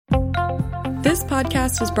This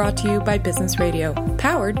podcast is brought to you by Business Radio,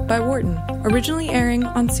 powered by Wharton, originally airing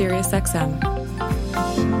on SiriusXM.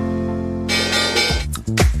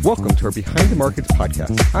 Welcome to our Behind the Markets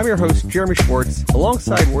podcast. I'm your host, Jeremy Schwartz.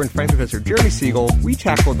 Alongside Wharton Finance Professor Jeremy Siegel, we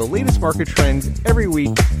tackle the latest market trends every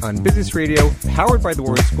week on Business Radio, powered by the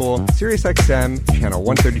Wharton School, SiriusXM, Channel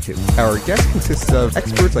 132. Our guest consists of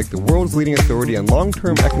experts like the world's leading authority on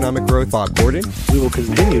long-term economic growth, Bob Gordon. We will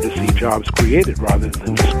continue to see jobs created rather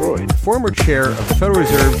than destroyed. Former chair of the Federal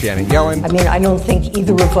Reserve, Janet Yellen. I don't think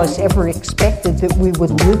either of us ever expected that we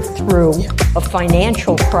would live through a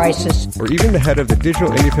financial crisis. Or even the head of the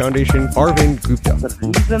Digital India Foundation, Arvind Gupta. The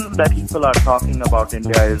reason that people are talking about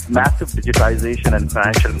India is massive digitization and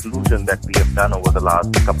financial inclusion that we have done over the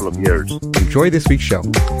last couple of years. Enjoy this week's show.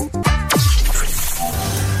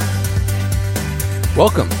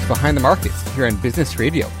 Welcome to Behind the Markets here on Business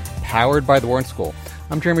Radio, powered by the Wharton School.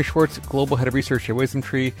 I'm Jeremy Schwartz, Global Head of Research at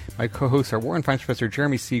WisdomTree. My co-hosts are Wharton Finance Professor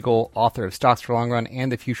Jeremy Siegel, author of Stocks for Long Run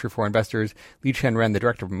and the Future for Investors, Lee Chen Ren, the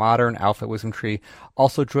Director of Modern Alpha at WisdomTree.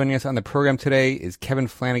 Also joining us on the program today is Kevin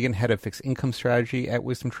Flanagan, Head of Fixed Income Strategy at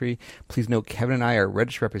WisdomTree. Please note Kevin and I are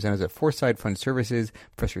registered representatives at Foresight Fund Services.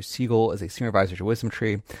 Professor Siegel is a Senior Advisor to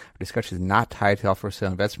WisdomTree. Our discussion is not tied to offer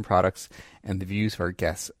sale investment products, and the views of our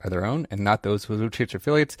guests are their own and not those of WisdomTree's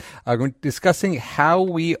affiliates. We're discussing how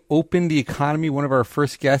we open the economy. One of our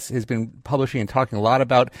first guests has been publishing and talking a lot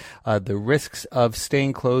about the risks of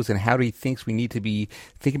staying closed and how he thinks we need to be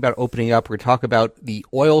thinking about opening up. We're going to talk about the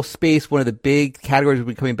oil space, one of the big categories we've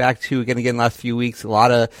been coming back to again in the last few weeks. A lot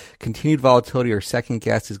of continued volatility. Our second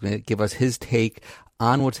guest is going to give us his take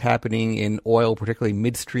on what's happening in oil, particularly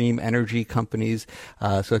midstream energy companies.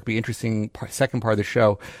 So it could be interesting second part of the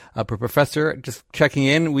show. But Professor, just checking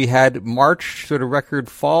in, we had March sort of record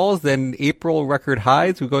falls, then April record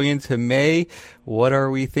highs. We're going into May. What are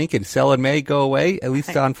we thinking? Sell in May, go away, at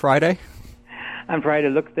least on Friday? On Friday,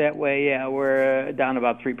 it looks that way. Yeah, we're down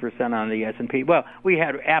about 3% on the S&P. Well, we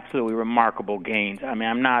had absolutely remarkable gains.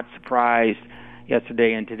 I'm not surprised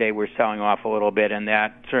yesterday and today we're selling off a little bit, and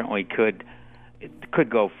that certainly could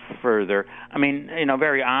go further.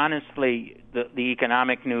 Very honestly, the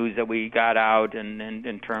economic news that we got out and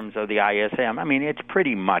in terms of the ISM, it's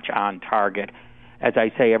pretty much on target. As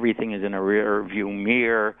I say, everything is in a rear view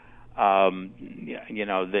mirror. The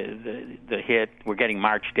hit, we're getting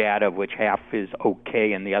March data, of which half is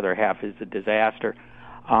okay and the other half is a disaster.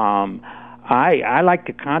 I like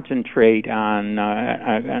to concentrate on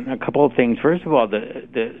a couple of things. First of all,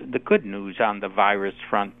 the good news on the virus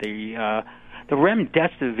front. The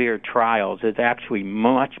remdesivir trials is actually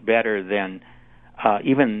much better than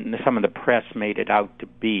even some of the press made it out to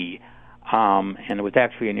be. And it was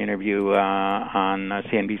actually an interview on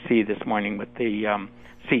CNBC this morning with the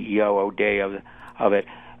CEO O'Day of it.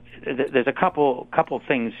 There's a couple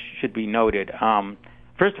things should be noted.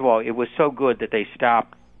 First of all, it was so good that they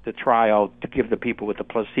stopped the trial to give the people with the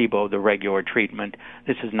placebo the regular treatment.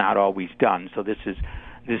 This is not always done, so this is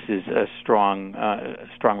a strong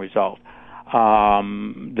result.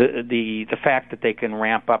 The fact that they can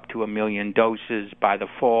ramp up to 1 million doses by the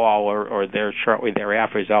fall or there shortly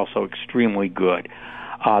thereafter is also extremely good.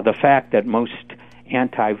 The fact that most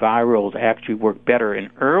antivirals actually work better in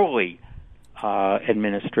early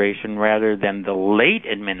administration rather than the late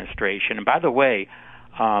administration. And by the way,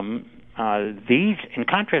 these, in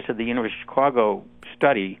contrast to the University of Chicago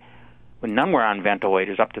study, when none were on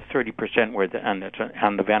ventilators, up to 30% were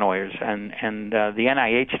on the ventilators. And the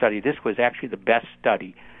NIH study, this was actually the best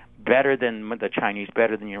study, better than the Chinese,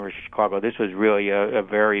 better than the University of Chicago. This was really a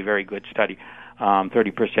very, very good study.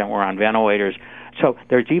 30% were on ventilators. So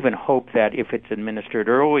there's even hope that if it's administered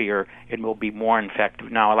earlier, it will be more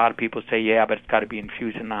effective. Now, a lot of people say, yeah, but it's got to be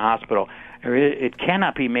infused in the hospital. It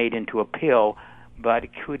cannot be made into a pill, but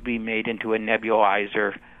it could be made into a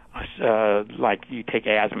nebulizer, like you take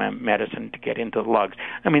asthma medicine to get into the lungs.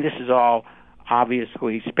 This is all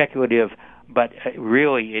obviously speculative, but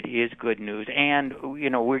really it is good news. And,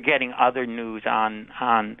 we're getting other news on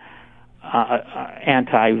not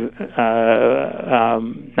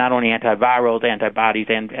only antivirals, antibodies,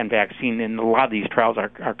 and vaccine, and a lot of these trials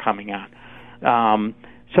are coming on.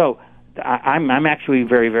 So I'm actually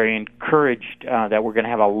very, very encouraged that we're going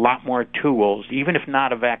to have a lot more tools, even if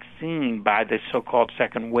not a vaccine by this so-called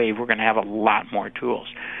second wave. We're going to have a lot more tools.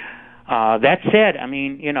 That said,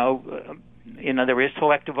 there is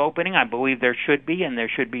selective opening. I believe there should be, and there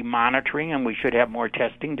should be monitoring, and we should have more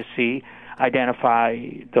testing to identify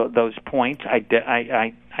those points.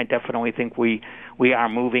 I definitely think we are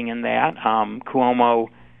moving in that. Cuomo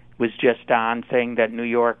was just on saying that New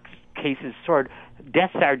York's cases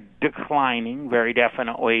deaths are declining very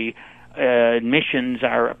definitely. Admissions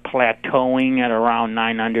are plateauing at around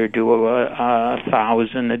 900 to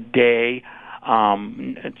 1,000 a day.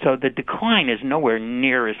 So the decline is nowhere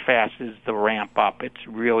near as fast as the ramp up. It's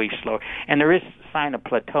really slow. And there is a sign of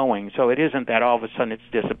plateauing, so it isn't that all of a sudden it's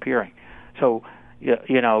disappearing. So,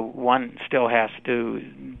 one still has to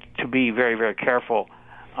be very, very careful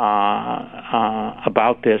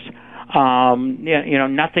about this.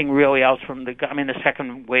 Nothing really else from the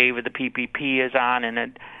second wave of the PPP is on,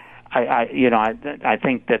 and I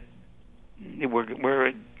think that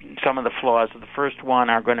we're some of the flaws of the first one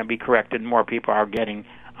are going to be corrected. More people are getting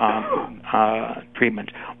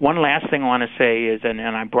treatment. One last thing I want to say is, and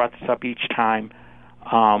I brought this up each time,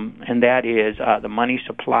 and that is the money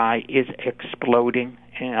supply is exploding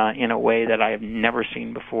in a way that I have never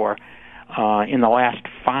seen before. In the last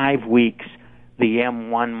 5 weeks, the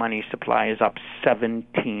M1 money supply is up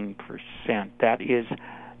 17%. That is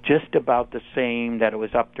just about the same that it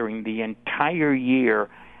was up during the entire year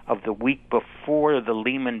of the week before the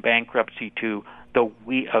Lehman bankruptcy to a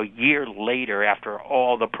year later after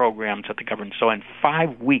all the programs that the government. So in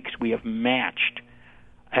 5 weeks we have matched,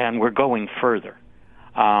 and we're going further.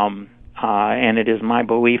 And it is my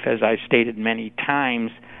belief, as I've stated many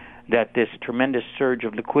times, that this tremendous surge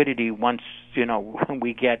of liquidity, once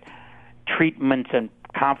we get treatments and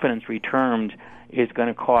confidence returned, is going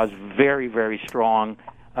to cause very, very strong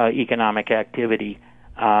economic activity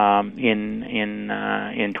in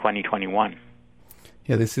 2021.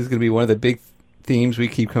 Yeah, this is going to be one of the big themes we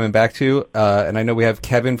keep coming back to. And I know we have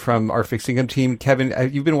Kevin from our fixed income team. Kevin,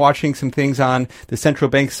 you've been watching some things on the central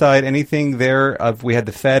bank side. Anything there? We had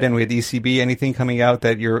the Fed and we had the ECB. Anything coming out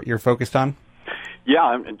that you're focused on? Yeah,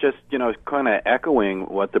 I'm just, kind of echoing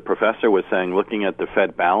what the professor was saying, looking at the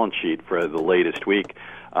Fed balance sheet for the latest week.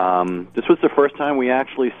 This was the first time we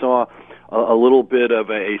actually saw a little bit of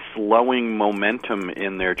a slowing momentum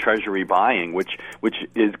in their Treasury buying, which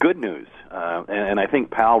is good news. And I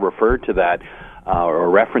think Powell referred to that or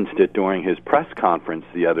referenced it during his press conference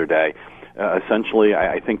the other day. Essentially,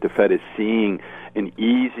 I think the Fed is seeing an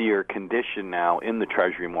easier condition now in the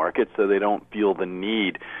Treasury market, so they don't feel the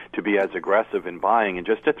need to be as aggressive in buying. And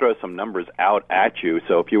just to throw some numbers out at you,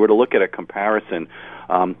 so if you were to look at a comparison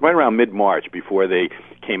right around mid-March, before they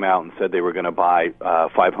came out and said they were going to buy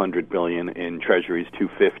 $500 billion in Treasuries,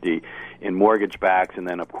 $250 in mortgage backs, and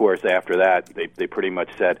then, of course, after that, they pretty much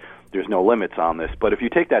said there's no limits on this. But if you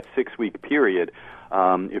take that 6-week period,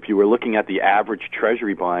 if you were looking at the average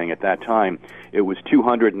Treasury buying at that time, it was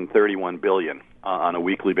 $231 billion on a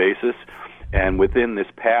weekly basis. And within this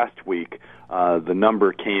past week, the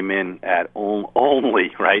number came in at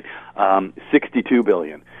only, $62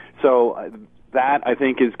 billion. So that, I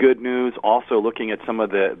think, is good news. Also, looking at some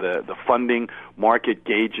of the funding market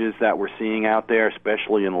gauges that we're seeing out there,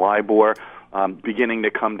 especially in LIBOR, beginning to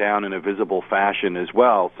come down in a visible fashion as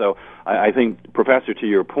well. So I think, Professor, to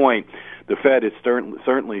your point, the Fed is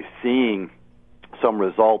certainly seeing some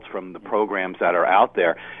results from the programs that are out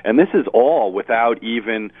there. And this is all without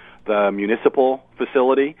even the municipal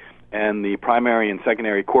facility, and the primary and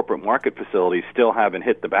secondary corporate market facilities still haven't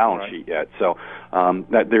hit the balance sheet yet. So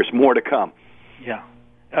that there's more to come. Yeah.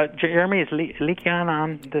 Jeremy, is Li Qian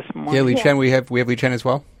on this morning? Yeah, Li Qian, we have Li Qian as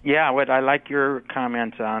well. Yeah, I like your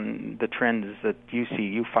comments on the trends that you see.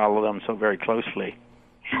 You follow them so very closely.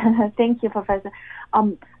 Thank you, Professor.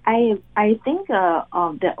 I think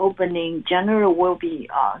the opening generally will be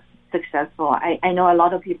successful. I know a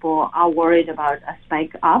lot of people are worried about a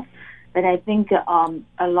spike up, but I think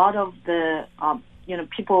a lot of the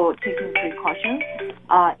people taking precautions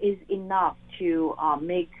is enough to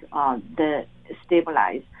make the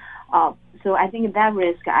stabilize. So I think that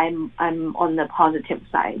risk, I'm on the positive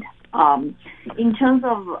side. In terms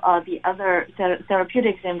of the other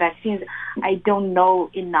therapeutics and vaccines, I don't know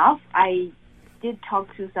enough. I did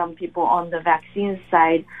talk to some people on the vaccine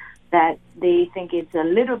side that they think it's a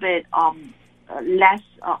little bit less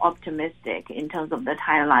optimistic in terms of the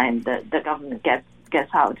timeline that the government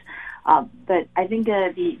gets out. But I think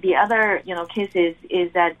the other cases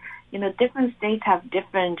is that different states have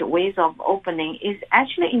different ways of opening. Is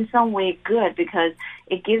actually in some way good because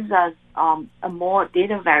it gives us a more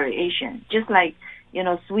data variation. Just like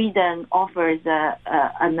Sweden offers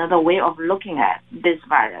another way of looking at this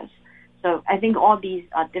virus. So I think all these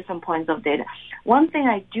are different points of data. One thing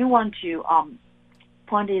I do want to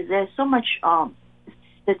point is there's so much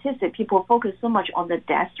statistics. People focus so much on the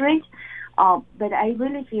death rate, but I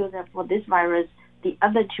really feel that for this virus, the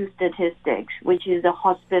other two statistics, which is the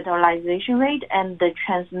hospitalization rate and the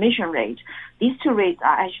transmission rate, these two rates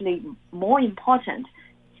are actually more important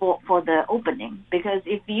for the opening. Because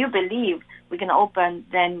if you believe we can open,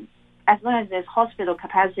 then as long as there's hospital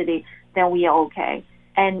capacity, then we are okay.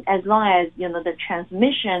 And as long as, the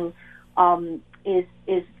transmission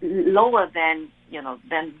is lower than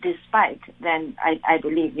this spike, then I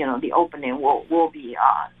believe, the opening will be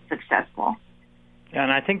successful.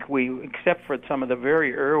 And I think except for some of the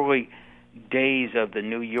very early days of the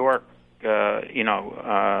New York,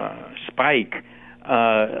 spike,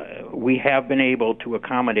 we have been able to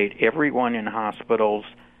accommodate everyone in hospitals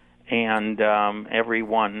and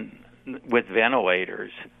everyone with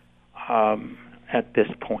ventilators at this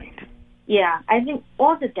point. Yeah, I think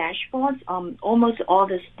all the dashboards,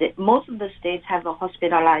 most of the states have a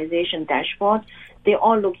hospitalization dashboard. They're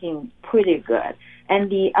all looking pretty good. And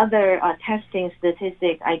the other testing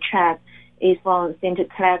statistic I track is from St.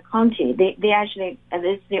 Clair County. They actually,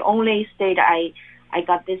 it's the only state I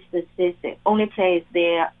got this statistic. Only place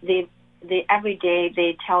they every day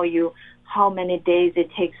they tell you how many days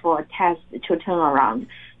it takes for a test to turn around.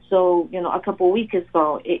 So, a couple of weeks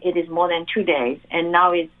ago, it is more than 2 days, and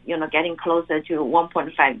now it's, getting closer to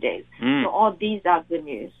 1.5 days. So all these are good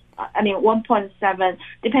news. 1.7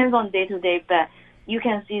 depends on day to day, but you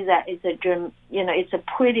can see that it's a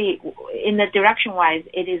pretty, in the direction-wise,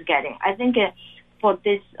 it is getting. I think for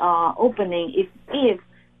this opening, if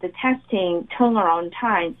the testing turnaround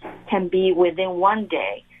time can be within 1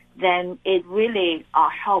 day, then it really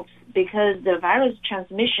helps, because the virus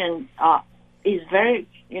transmission is very,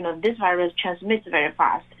 this virus transmits very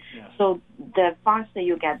fast. Yeah. So the faster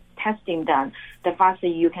you get testing done, the faster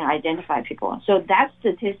you can identify people. So that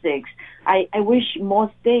statistics, I wish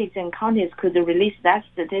more states and counties could release that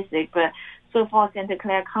statistic, but so far St.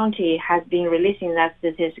 Clair County has been releasing that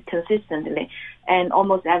statistic consistently, and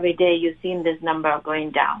almost every day you've seen this number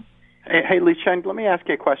going down. Hey, Li Chen, let me ask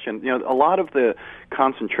you a question. A lot of the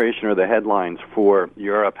concentration or the headlines for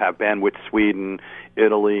Europe have been with Sweden,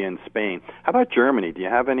 Italy, and Spain. How about Germany? Do you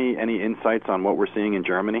have any insights on what we're seeing in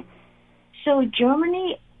Germany? So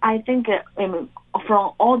Germany, I think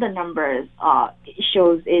from all the numbers, it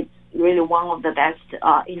shows it's really one of the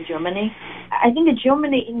best in Germany. I think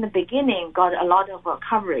Germany in the beginning got a lot of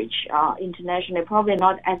coverage internationally, probably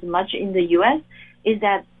not as much in the U.S., is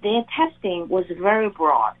that their testing was very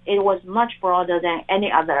broad. It was much broader than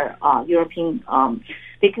any other European,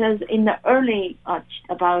 because in the early,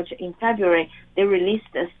 in February, they released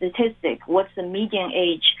a statistic, what's the median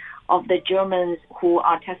age of the Germans who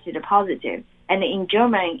are tested positive. And in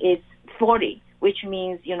Germany, it's 40, which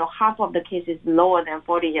means, half of the cases lower than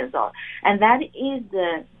 40 years old. And that is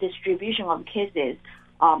the distribution of cases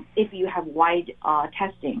if you have wide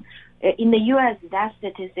testing. In the U.S., that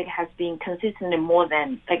statistic has been consistently more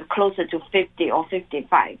than, closer to 50 or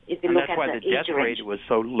 55, if you look at the age range. And that's why the death rate was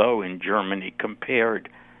so low in Germany compared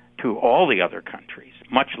to all the other countries,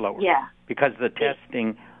 much lower. Yeah. Because the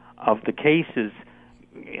testing of the cases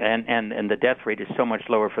and the death rate is so much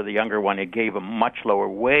lower for the younger one, it gave a much lower,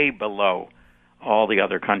 way below all the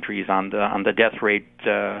other countries on the death rate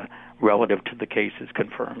relative to the cases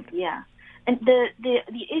confirmed. Yeah. And the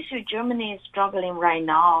issue Germany is struggling right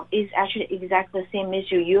now is actually exactly the same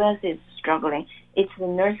issue U.S. is struggling. It's the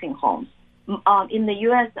nursing homes. In the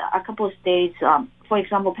U.S., a couple of states, for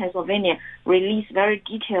example, Pennsylvania, released very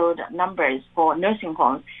detailed numbers for nursing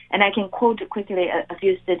homes. And I can quote quickly a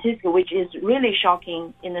few statistics, which is really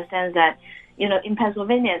shocking in the sense that, in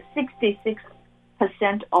Pennsylvania,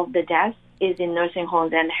 66% of the deaths is in nursing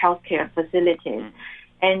homes and healthcare facilities.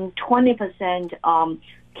 And 20%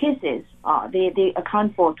 cases, they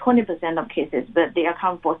account for 20% of cases, but they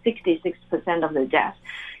account for 66% of the deaths.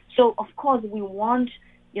 So, of course, we want,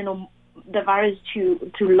 the virus to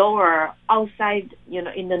lower outside,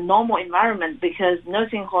 in the normal environment, because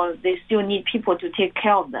nursing homes, they still need people to take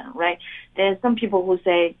care of them, right? There's some people who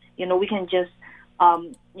say, we can just,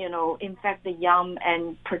 infect the young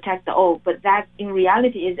and protect the old, but that in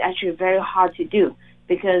reality is actually very hard to do,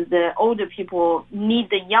 because the older people need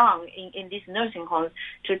the young in these nursing homes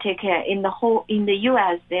to take care. In the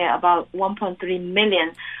U.S., there are about 1.3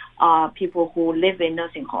 million people who live in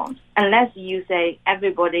nursing homes. Unless you say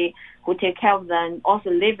everybody who take care of them also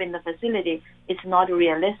live in the facility, it's not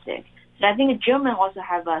realistic. So I think Germany also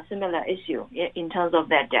have a similar issue in terms of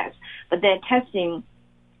their deaths. But their testing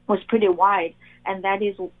was pretty wide, and that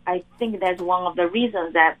is, I think that's one of the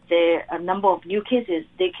reasons that the number of new cases,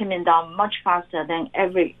 they came in down much faster than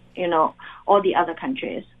all the other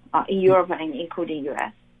countries in Europe and including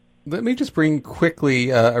U.S. Let me just bring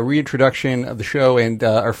quickly a reintroduction of the show and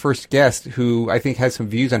our first guest, who I think has some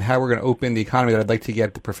views on how we're going to open the economy that I'd like to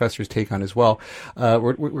get the professor's take on as well.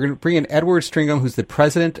 We're going to bring in Edward Stringham, who's the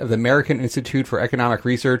president of the American Institute for Economic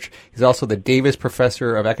Research. He's also the Davis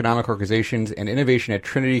Professor of Economic Organizations and Innovation at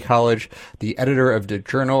Trinity College, the editor of the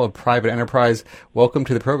Journal of Private Enterprise. Welcome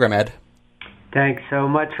to the program, Ed. Thanks so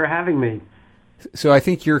much for having me. So I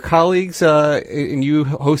think your colleagues and you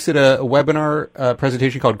hosted a webinar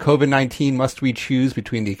presentation called COVID-19, Must We Choose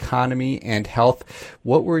Between the Economy and Health?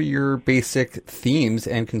 What were your basic themes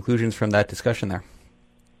and conclusions from that discussion there?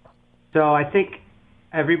 So I think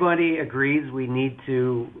everybody agrees we need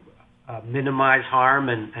to minimize harm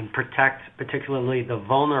and protect particularly the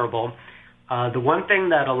vulnerable. The one thing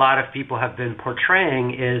that a lot of people have been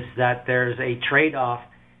portraying is that there's a trade-off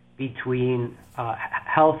between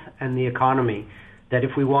health and the economy, that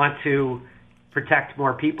if we want to protect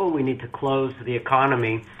more people, we need to close the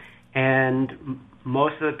economy. And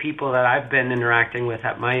most of the people that I've been interacting with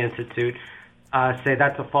at my institute say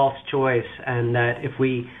that's a false choice, and that if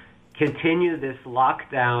we continue this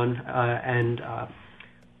lockdown and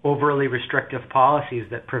overly restrictive policies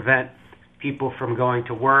that prevent people from going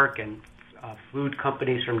to work and food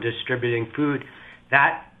companies from distributing food,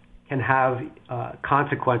 that can have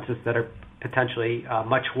consequences that are potentially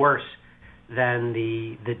much worse than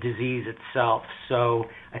the disease itself. So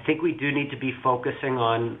I think we do need to be focusing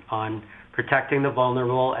on protecting the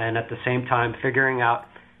vulnerable and at the same time figuring out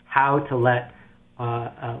how to let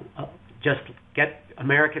just get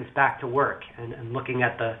Americans back to work and looking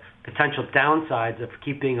at the potential downsides of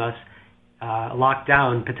keeping us locked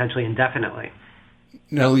down potentially indefinitely.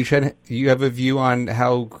 Now, Li Shen, you have a view on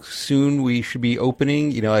how soon we should be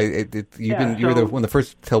opening? You know, you were one of the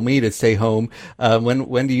first to tell me to stay home.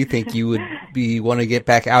 When do you think you would want to get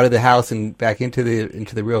back out of the house and back into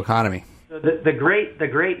the real economy? So the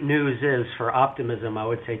great news is, for optimism, I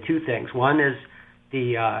would say two things. One is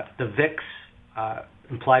the VIX,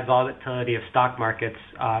 implied volatility of stock markets,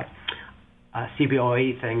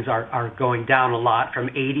 CBOE things are going down a lot from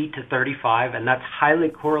 80 to 35, and that's highly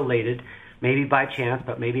correlated, maybe by chance,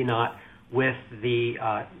 but maybe not, with the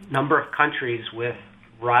number of countries with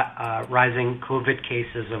rising COVID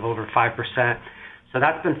cases of over 5%. So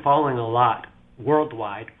that's been falling a lot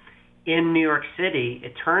worldwide. In New York City,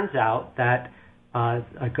 it turns out that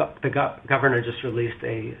the governor just released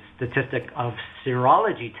a statistic of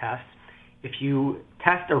serology tests. If you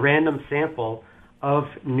test a random sample of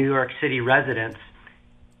New York City residents,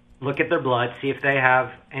 look at their blood, see if they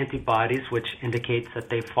have antibodies, which indicates that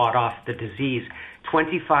they fought off the disease.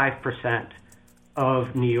 25%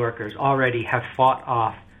 of New Yorkers already have fought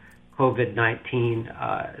off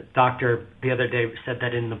COVID-19. Doctor the other day said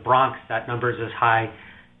that in the Bronx, that number is as high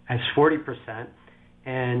as 40%.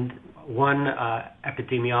 And one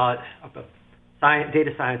epidemiologist,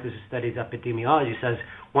 data scientist who studies epidemiology, says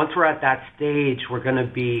once we're at that stage, we're going to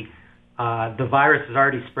be the virus is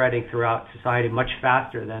already spreading throughout society much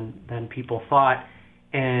faster than people thought.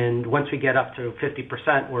 And once we get up to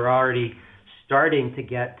 50%, we're already starting to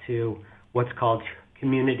get to what's called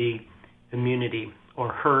community immunity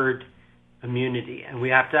or herd immunity. And we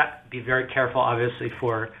have to be very careful, obviously,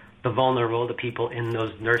 for the vulnerable, the people in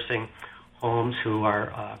those nursing homes who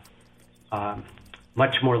are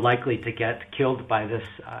much more likely to get killed by this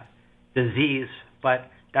disease. But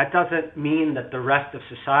that doesn't mean that the rest of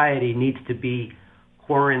society needs to be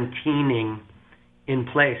quarantining in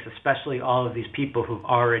place, especially all of these people who've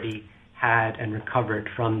already had and recovered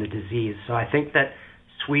from the disease. So I think that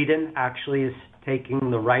Sweden actually is taking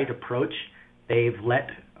the right approach. They've let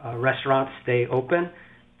restaurants stay open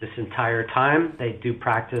this entire time. They do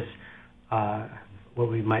practice what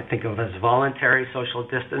we might think of as voluntary social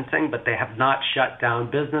distancing, but they have not shut down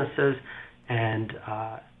businesses, and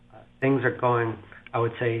things are going, I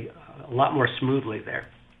would say, a lot more smoothly there.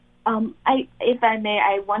 If I may,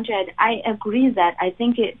 I want to add, I agree that I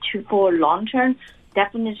think for long term,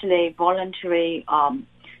 definitely voluntary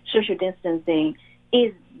social distancing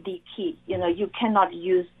is the key. You know, you cannot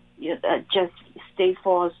use just stay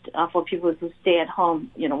forced for people to stay at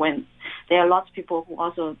home, you know, when there are lots of people who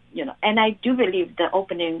also, you know, and I do believe the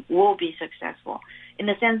opening will be successful in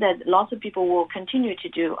the sense that lots of people will continue to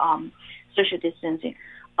do social distancing.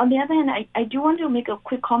 On the other hand, I do want to make a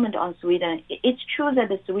quick comment on Sweden. It's true that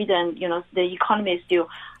the Sweden, you know, the economy is still,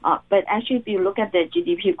 but actually if you look at the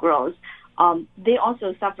GDP growth, they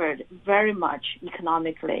also suffered very much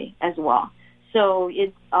economically as well. So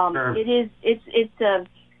it's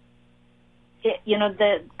you know,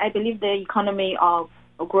 I believe the economy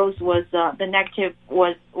growth was the negative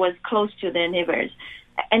was close to the neighbors,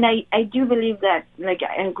 and I do believe that, like,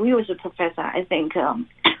 I agree with the professor. I think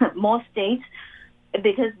more states,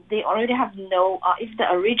 because they already have if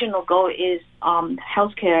the original goal is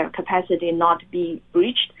healthcare capacity not be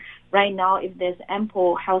breached, right now if there's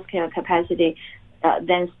ample healthcare capacity,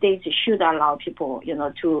 then states should allow people, you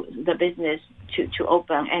know, to the business to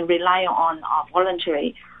open and rely on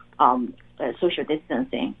voluntary social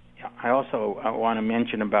distancing. want to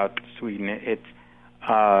mention about Sweden.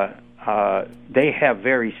 They have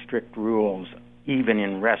very strict rules, even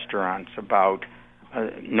in restaurants, about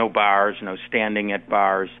no bars, no standing at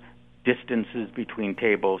bars, distances between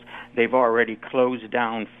tables. They've already closed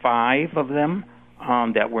down 5 of them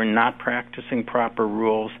that were not practicing proper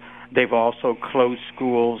rules. They've also closed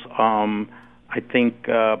schools. I think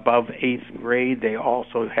above 8th grade, they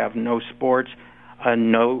also have no sports,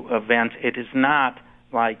 no events. It is not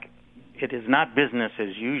business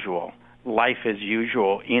as usual, life as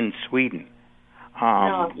usual in Sweden.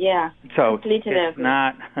 So completely it's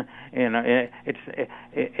not, and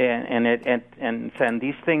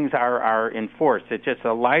these things are enforced. It's just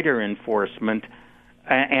a lighter enforcement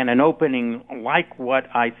and an opening like what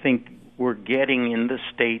I think we're getting in the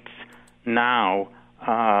States now,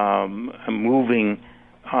 moving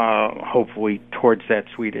hopefully towards that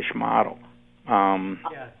Swedish model.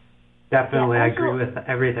 Definitely, I agree with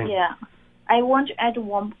everything. Yeah, I want to add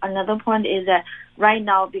another point is that right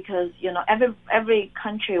now, because every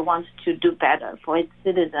country wants to do better for its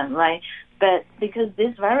citizens, right? But because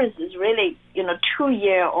this virus is really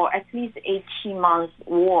 2-year or at least 18 months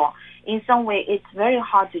war, in some way it's very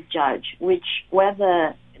hard to judge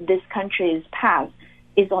whether this country's path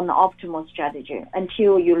is on the optimal strategy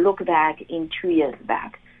until you look back in 2 years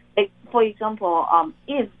back. Like, for example,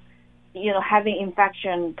 if having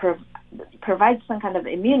infection provides some kind of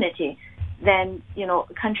immunity, then a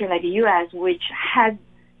country like the U.S., which had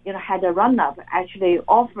had a run-up, actually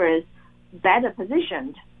offers better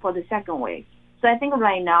positioned for the second wave. So I think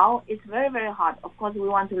right now it's very, very hard. Of course, we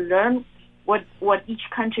want to learn what each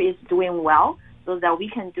country is doing well, so that we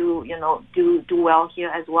can do well here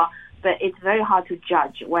as well. But it's very hard to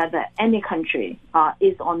judge whether any country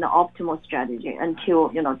is on the optimal strategy until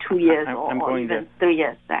 2 years or even 3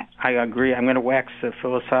 years back. I agree. I'm going to wax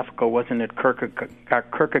philosophical. Wasn't it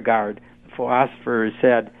Kierkegaard, the philosopher,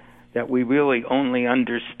 said that we really only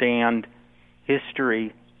understand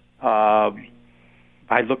history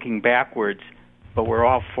by looking backwards, but we're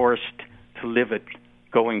all forced to live it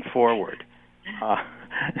going forward.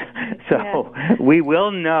 We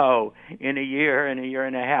will know in a year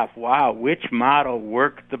and a half, wow, which model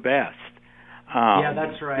worked the best. Yeah,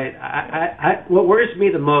 that's right. What worries me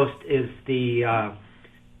the most is the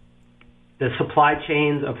supply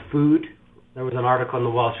chains of food. There was an article in the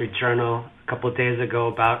Wall Street Journal a couple of days ago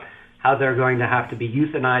about how they're going to have to be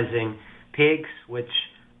euthanizing pigs, which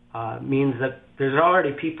means that there's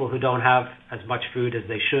already people who don't have as much food as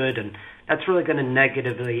they should, and that's really going to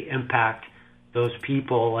negatively impact those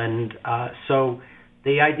people. And so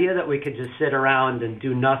the idea that we could just sit around and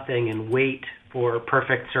do nothing and wait for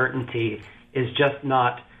perfect certainty is just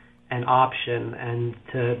not an option. And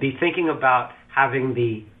to be thinking about having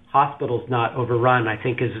the hospitals not overrun, I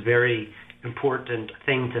think, is a very important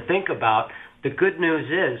thing to think about. The good news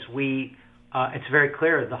is it's very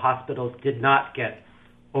clear the hospitals did not get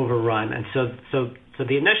overrun. And so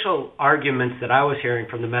the initial arguments that I was hearing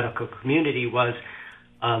from the medical community was,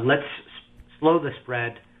 let's slow the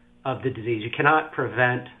spread of the disease. You cannot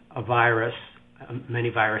prevent a virus, many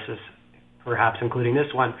viruses, perhaps including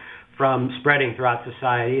this one, from spreading throughout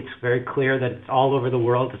society. It's very clear that it's all over the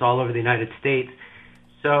world. It's all over the United States.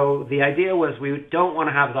 So the idea was we don't want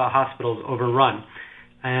to have the hospitals overrun.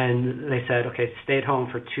 And they said, okay, stay at home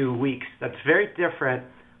for 2 weeks. That's very different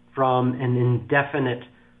from an indefinite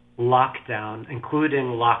lockdown,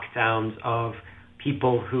 including lockdowns of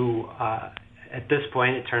people who, at this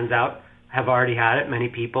point, it turns out, have already had it, many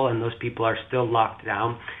people, and those people are still locked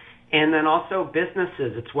down. And then also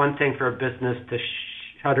businesses. It's one thing for a business to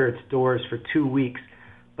shutter its doors for 2 weeks,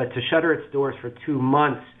 but to shutter its doors for 2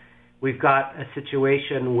 months, we've got a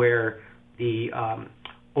situation where the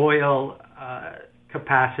oil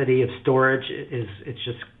capacity of storage it's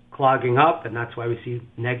just clogging up, and that's why we see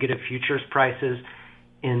negative futures prices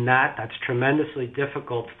in that. That's tremendously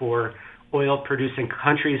difficult for oil-producing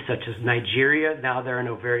countries such as Nigeria. Now they're in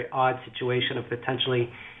a very odd situation of potentially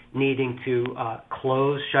needing to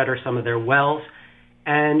shutter some of their wells.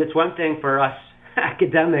 And it's one thing for us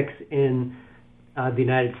academics in the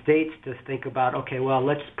United States to think about, okay, well,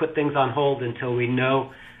 let's put things on hold until we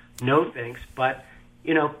know things. But,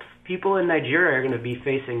 people in Nigeria are going to be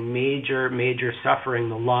facing major suffering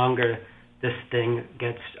the longer this thing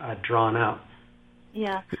gets drawn out.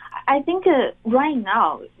 Yeah, I think right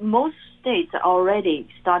now most states are already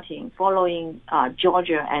following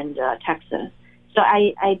Georgia and Texas. So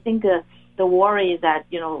I think the worry is that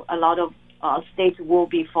a lot of states will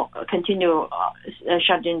be continue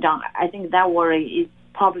shutting down. I think that worry is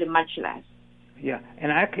probably much less. Yeah,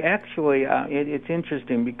 and actually it's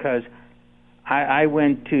interesting because I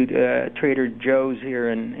went to Trader Joe's here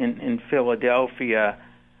in Philadelphia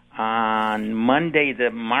on Monday,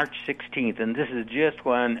 the March 16th, and this is just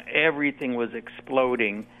when everything was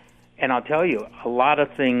exploding. And I'll tell you, a lot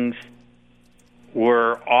of things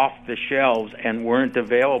were off the shelves and weren't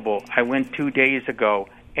available. I went 2 days ago,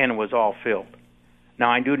 and it was all filled.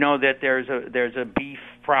 Now, I do know that there's a beef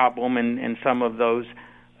problem, and some of those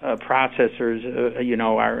processors,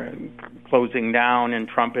 are closing down, and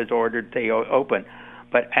Trump has ordered they open.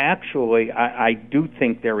 But actually, I do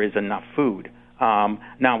think there is enough food.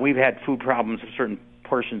 Now, we've had food problems with certain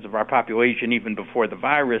portions of our population even before the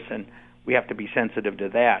virus, and we have to be sensitive to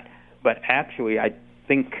that. But actually, I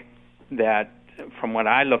think that from what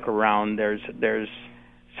I look around, there's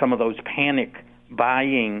some of those panic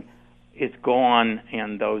buying is gone,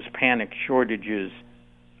 and those panic shortages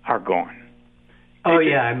are gone. Oh,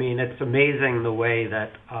 yeah. I mean, it's amazing the way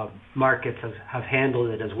that markets have handled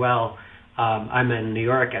it as well. I'm in New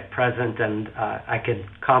York at present, and I could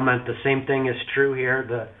comment the same thing is true here.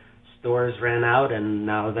 The stores ran out, and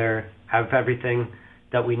now they have everything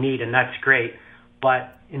that we need, and that's great.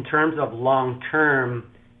 But in terms of long-term,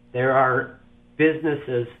 there are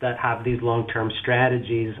businesses that have these long-term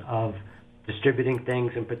strategies of distributing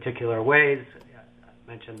things in particular ways. I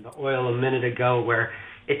mentioned the oil a minute ago, where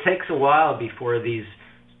it takes a while before these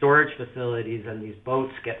storage facilities and these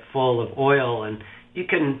boats get full of oil, and you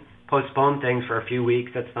can postpone things for a few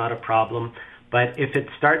weeks. That's not a problem. But if it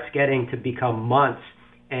starts getting to become months,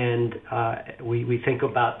 and we think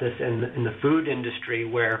about this in the food industry,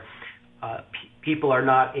 where people are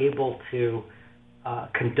not able to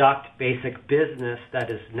conduct basic business that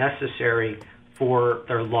is necessary for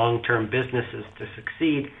their long-term businesses to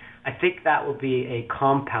succeed, I think that will be a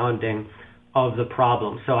compounding of the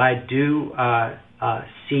problem. So I do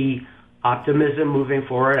see optimism moving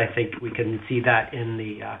forward. I think we can see that in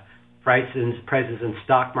the prices in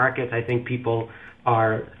stock markets. I think people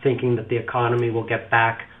are thinking that the economy will get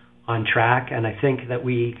back on track, and I think that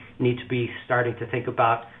we need to be starting to think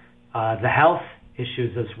about the health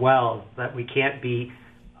issues as well, that we can't be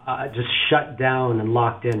just shut down and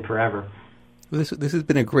locked in forever. This has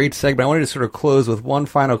been a great segment. I wanted to sort of close with one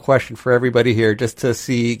final question for everybody here, just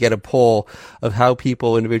to get a poll of how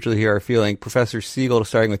people individually here are feeling. Professor Siegel,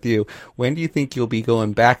 starting with you, when do you think you'll be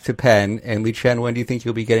going back to Penn? And Li Chen, when do you think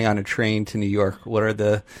you'll be getting on a train to New York? What are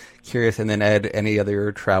the curious? And then Ed, any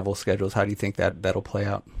other travel schedules? How do you think that'll play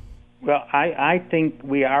out? Well, I think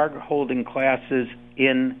we are holding classes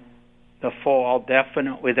in the fall,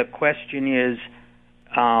 definitely. The question is,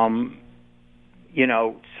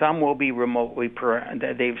 some will be remotely.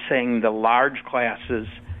 They're saying the large classes,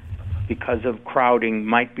 because of crowding,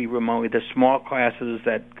 might be remotely. The small classes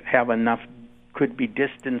that have enough, could be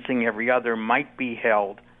distancing every other, might be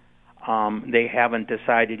held. They haven't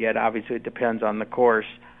decided yet. Obviously, it depends on the course.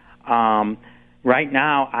 Right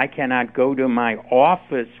now, I cannot go to my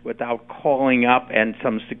office without calling up and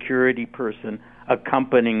some security person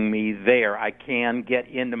accompanying me there. I can get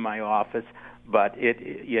into my office, but it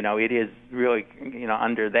is really,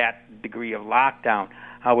 under that degree of lockdown.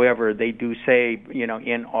 However, they do say,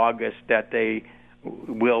 in August that they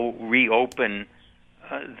will reopen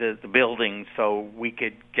the building so we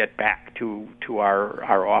could get back to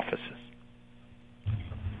our offices.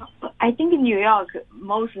 I think in New York,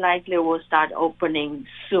 most likely will start opening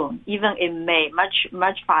soon, even in May,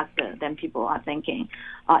 much faster than people are thinking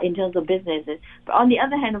in terms of businesses. But on the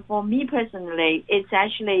other hand, for me personally, it's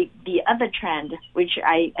actually the other trend, which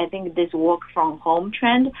I think this work from home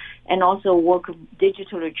trend and also work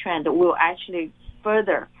digitally trend will actually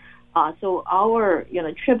further. So our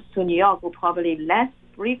trips to New York will probably less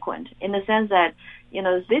frequent, in the sense that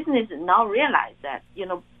business now realize that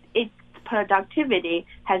its productivity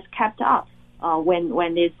has kept up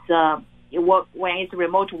when it's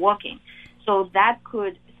remote working. So that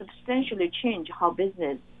could substantially change how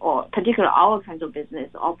business, or particularly our kinds of business,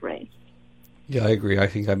 operates. Yeah, I agree. I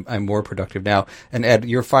think I'm more productive now. And Ed,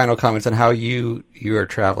 your final comments on how you are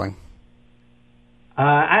traveling.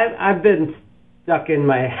 I've been stuck in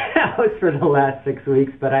my house for the last 6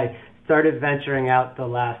 weeks, but I started venturing out the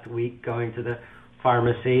last week, going to the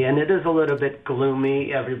pharmacy, and it is a little bit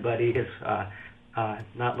gloomy. Everybody is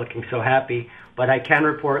not looking so happy, but I can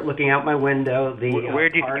report, looking out my window, where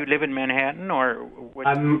do you live, in Manhattan, or what?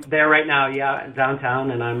 I'm there right now,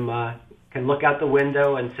 downtown, and I'm can look out the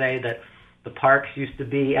window and say that the parks used to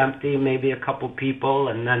be empty, maybe a couple people,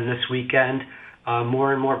 and then this weekend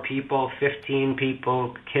more and more people, 15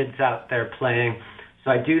 people, kids out there playing.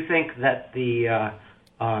 So I do think that the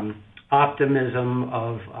optimism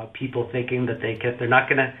of people thinking that they're not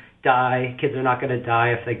going to die, kids are not going to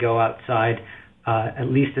die if they go outside, at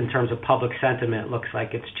least in terms of public sentiment, looks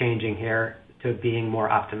like it's changing here to being more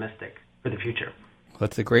optimistic for the future.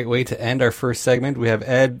 That's a great way to end our first segment. We have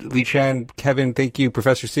Ed, Lee Chen, Kevin, thank you.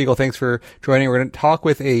 Professor Siegel, thanks for joining. We're going to talk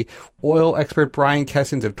with a oil expert, Brian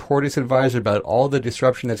Kessens of Tortoise Advisor, about all the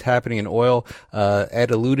disruption that's happening in oil. Ed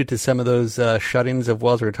alluded to some of those shut-ins of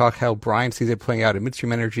wells. We're going to talk how Brian sees it playing out in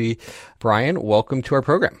midstream energy. Brian, welcome to our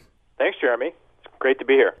program. Thanks, Jeremy. It's great to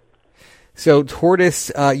be here. So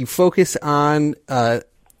Tortoise, you focus on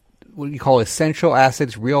what you call essential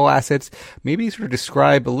assets, real assets. Maybe sort of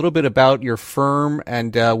describe a little bit about your firm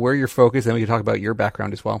and where you're focused, and we can talk about your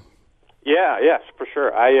background as well. Yes, for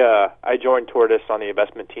sure. I joined Tortoise on the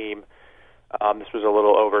investment team. This was a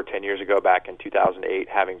little over 10 years ago, back in 2008,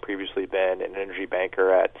 having previously been an energy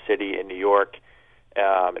banker at Citi in New York.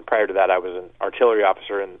 And prior to that, I was an artillery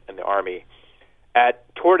officer in the Army.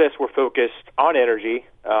 At Tortoise, we're focused on energy,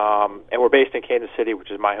 and we're based in Kansas City, which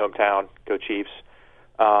is my hometown. Go Chiefs.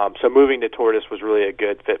 So moving to Tortoise was really a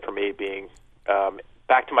good fit for me, being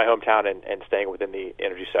back to my hometown and staying within the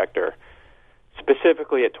energy sector.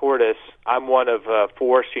 Specifically at Tortoise, I'm one of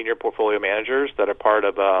 4 senior portfolio managers that are part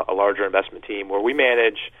of a larger investment team where we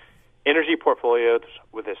manage energy portfolios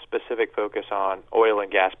with a specific focus on oil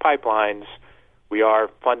and gas pipelines. We are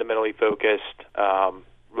fundamentally focused,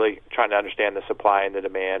 really trying to understand the supply and the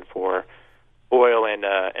demand for oil and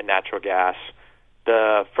natural gas.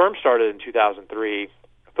 The firm started in 2003,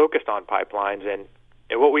 focused on pipelines, and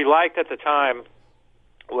what we liked at the time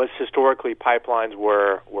was historically pipelines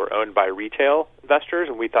were owned by retail investors,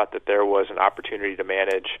 and we thought that there was an opportunity to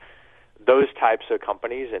manage those types of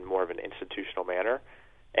companies in more of an institutional manner.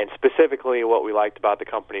 And specifically what we liked about the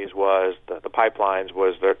companies was the pipelines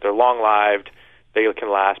was they're long-lived. They can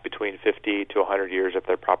last between 50 to 100 years if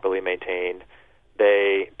they're properly maintained.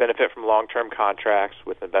 They benefit from long-term contracts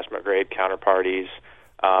with investment-grade counterparties.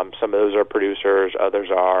 Some of those are producers. Others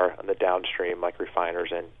are on the downstream, like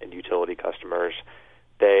refiners and utility customers.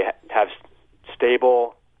 They have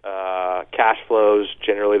stable cash flows.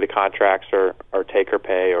 Generally, the contracts are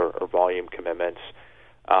take-or-pay or volume commitments.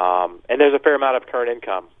 And there's a fair amount of current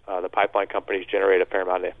income. The pipeline companies generate a fair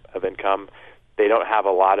amount of income. They don't have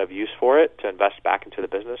a lot of use for it to invest back into the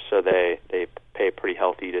business, so they pay pretty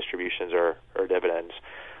healthy distributions or dividends,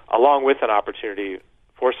 along with an opportunity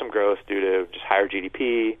for some growth due to just higher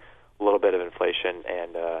GDP, a little bit of inflation,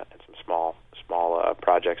 and some small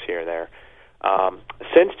projects here and there.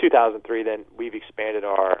 Since 2003, then, we've expanded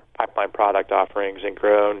our pipeline product offerings and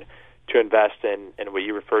grown to invest in what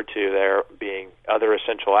you referred to there being other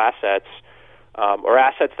essential assets, or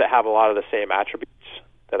assets that have a lot of the same attributes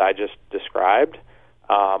that I just described,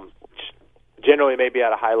 which generally maybe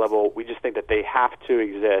at a high level, we just think that they have to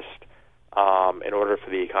exist in order for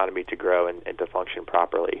the economy to grow and to function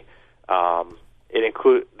properly. They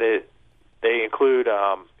include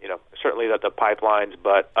certainly the pipelines,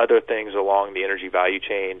 but other things along the energy value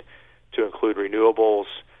chain to include renewables,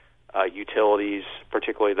 utilities,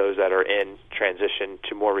 particularly those that are in transition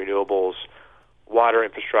to more renewables, water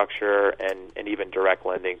infrastructure, and even direct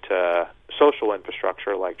lending to social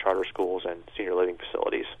infrastructure like charter schools and senior living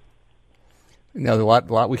facilities. Now, there's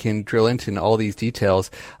a lot we can drill into in all these details.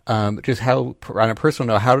 Just how, on a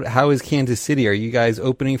personal note, how is Kansas City? Are you guys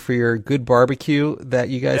opening for your good barbecue that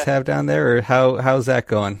you guys have down there, or how's that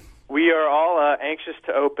going? We are all anxious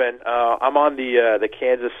to open. I'm on the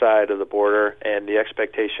Kansas side of the border, and the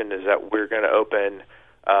expectation is that we're going to open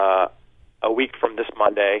a week from this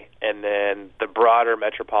Monday, and then the broader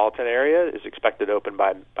metropolitan area is expected to open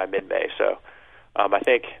by mid-May. So I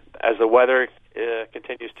think as the weather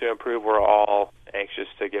continues to improve, we're all anxious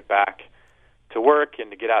to get back to work and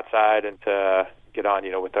to get outside and to get on,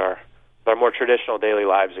 with our more traditional daily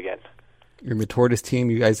lives again. Your Tortoise team,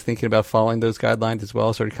 you guys thinking about following those guidelines as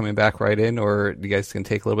well, sort of coming back right in, or you guys can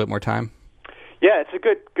take a little bit more time? Yeah, it's a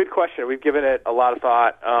good question. We've given it a lot of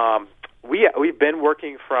thought. We've been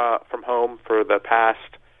working from home for the past,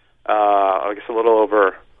 I guess, a little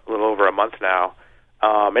over a month now,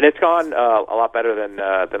 and it's gone a lot better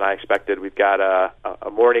than I expected. We've got a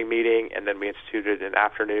morning meeting, and then we instituted an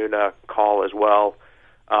afternoon call as well.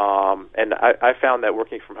 And I found that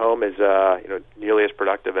working from home is nearly as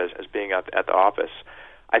productive as being at the office.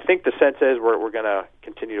 I think the sense is we're going to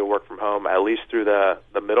continue to work from home at least through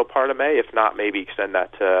the middle part of May, if not maybe extend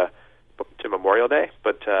that to Memorial Day.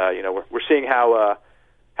 But we're seeing how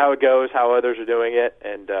it goes, how others are doing it,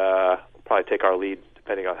 and we'll probably take our lead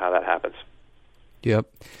depending on how that happens. Yep.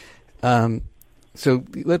 So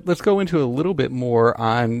let's go into a little bit more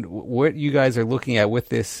on what you guys are looking at with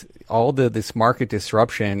this, this market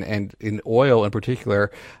disruption, and in oil in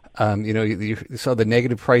particular. You saw the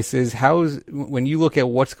negative prices. When you look at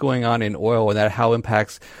what's going on in oil and that how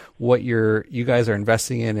impacts what you guys are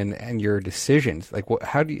investing in and your decisions, like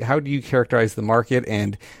how do you characterize the market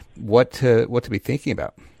and what to be thinking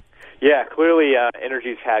about? Yeah, clearly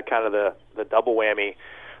energy's had kind of the double whammy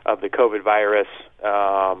of the COVID virus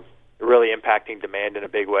really impacting demand in a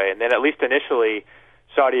big way. And then at least initially,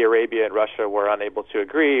 Saudi Arabia and Russia were unable to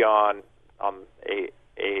agree on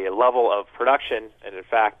a level of production. And in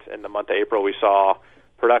fact, in the month of April, we saw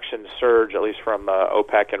production surge, at least from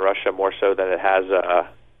OPEC and Russia, more so than it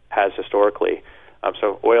has historically.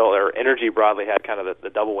 So oil or energy broadly had kind of the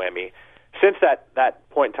double whammy. Since that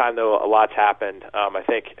point in time, though, a lot's happened. I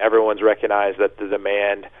think everyone's recognized that the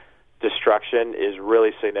demand destruction is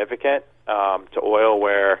really significant to oil,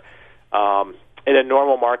 where in a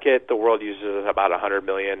normal market, the world uses about 100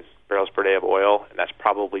 million barrels per day of oil, and that's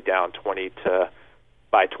probably down 20 to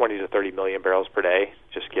 30 million barrels per day,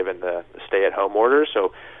 just given the stay-at-home orders.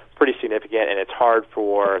 So pretty significant, and it's hard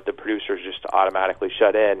for the producers just to automatically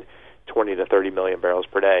shut in 20 to 30 million barrels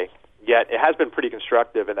per day. Yet it has been pretty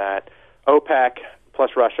constructive in that OPEC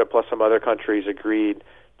plus Russia plus some other countries agreed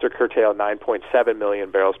to curtail 9.7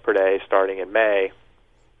 million barrels per day starting in May.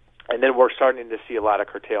 And then we're starting to see a lot of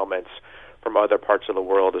curtailments from other parts of the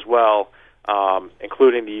world as well,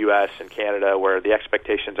 including the U.S. and Canada, where the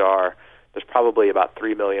expectations are there's probably about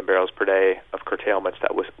 3 million barrels per day of curtailments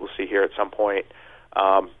that we'll see here at some point.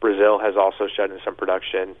 Brazil has also shut in some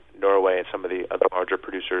production, Norway and some of the other larger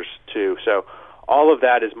producers too. So all of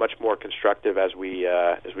that is much more constructive as we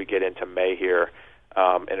get into May here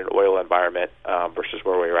in an oil environment versus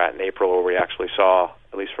where we were at in April, where we actually saw,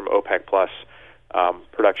 at least from OPEC plus,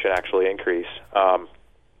 production actually increase.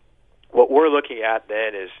 What we're looking at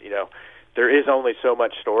then is, there is only so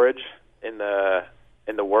much storage in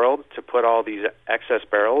the world to put all these excess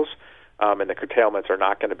barrels, and the curtailments are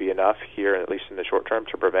not going to be enough here, at least in the short term,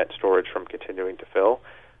 to prevent storage from continuing to fill.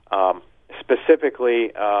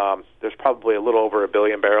 Specifically, there's probably a little over 1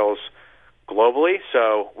 billion barrels globally,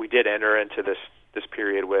 so we did enter into this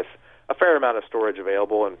period with a fair amount of storage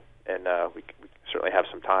available, and we certainly have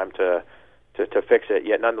some time to fix it,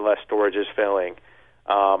 yet nonetheless storage is filling.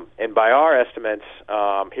 And by our estimates,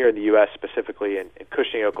 here in the U.S., specifically in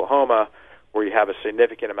Cushing, Oklahoma, where you have a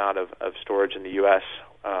significant amount of storage in the U.S.,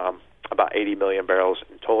 about 80 million barrels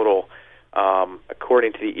in total.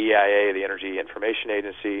 According to the EIA, the Energy Information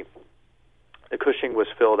Agency, the Cushing was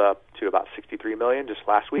filled up to about 63 million just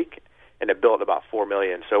last week, and it built about 4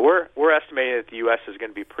 million. So we're estimating that the U.S. is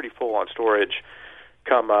going to be pretty full on storage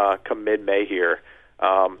come mid-May here.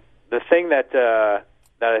 The thing that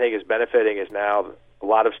I think is benefiting is now a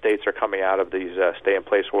lot of states are coming out of these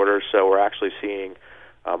stay-in-place orders, so we're actually seeing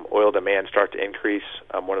oil demand start to increase.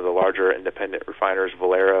 One of the larger independent refiners,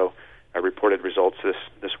 Valero, reported results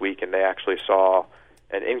this week, and they actually saw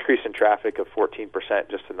an increase in traffic of 14%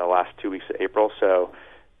 just in the last 2 weeks of April. So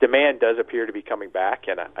demand does appear to be coming back,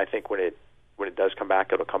 and I think when it does come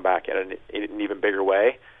back, it'll come back in an even bigger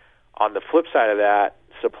way. On the flip side of that,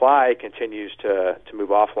 supply continues to move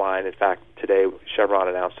offline. In fact, today Chevron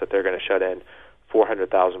announced that they're going to shut in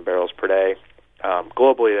 400,000 barrels per day.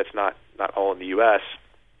 Globally, that's not all in the U.S.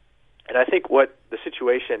 And I think what the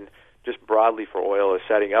situation just broadly for oil is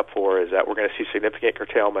setting up for is that we're going to see significant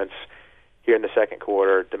curtailments here in the second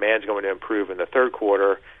quarter. Demand's going to improve in the third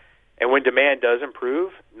quarter. And when demand does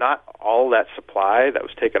improve, not all that supply that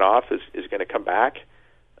was taken off is going to come back.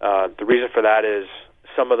 The reason for that is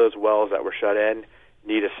some of those wells that were shut in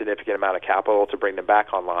need a significant amount of capital to bring them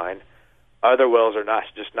back online. Other wells are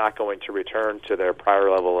not going to return to their prior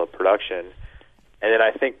level of production. And then I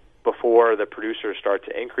think before the producers start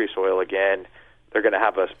to increase oil again, they're going to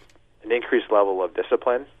have an increased level of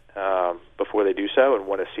discipline before they do so, and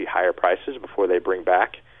want to see higher prices before they bring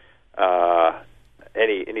back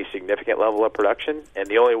any significant level of production. And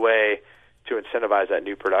the only way to incentivize that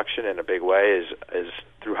new production in a big way is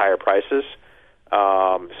through higher prices.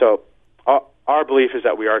 So our belief is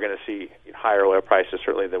that we are going to see higher oil prices,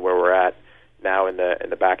 certainly than where we're at now in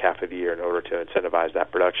the back half of the year, in order to incentivize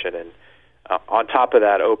that production. And on top of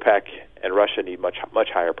that, OPEC and Russia need much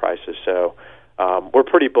higher prices. So we're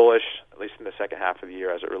pretty bullish, at least in the second half of the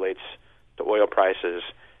year, as it relates to oil prices.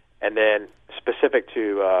 And then specific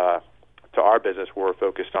to our business, we're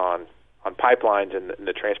focused on pipelines and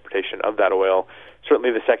the transportation of that oil.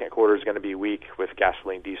 Certainly the second quarter is going to be weak with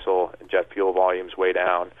gasoline, diesel, and jet fuel volumes way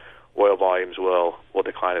down. Oil volumes will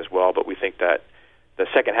decline as well, but we think that the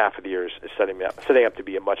second half of the year is setting up to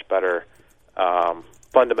be a much better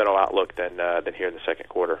fundamental outlook than here in the second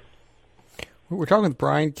quarter. We're talking with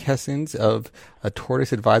Brian Kessens of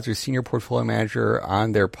Tortoise Advisors, Senior Portfolio Manager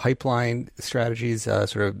on their pipeline strategies,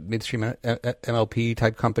 sort of midstream MLP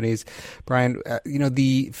type companies. Brian,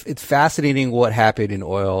 it's fascinating what happened in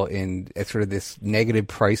oil in sort of this negative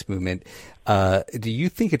price movement. Do you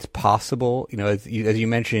think it's possible, as you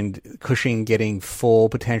mentioned, Cushing getting full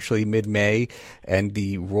potentially mid-May and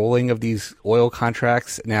the rolling of these oil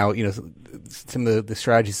contracts? Now, some of the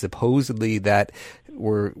strategies supposedly that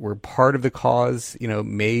were part of the cause,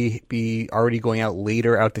 may be already going out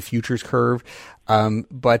later out the futures curve.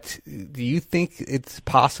 But do you think it's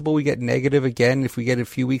possible we get negative again if we get a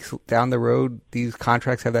few weeks down the road? These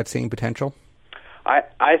contracts have that same potential?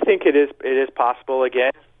 I think it is possible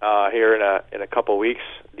again. Here in a couple of weeks,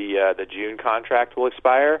 the June contract will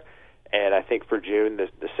expire, and I think for June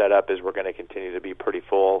the setup is we're going to continue to be pretty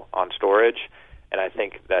full on storage. And I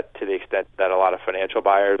think that to the extent that a lot of financial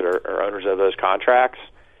buyers are owners of those contracts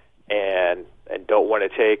and don't want to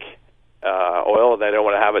take oil, and they don't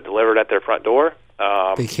want to have it delivered at their front door.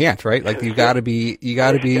 They can't, right? Like you got to be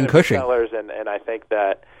in Cushing. Sellers, and I think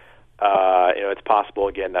that it's possible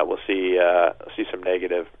again that we'll see some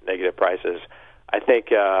negative prices. I think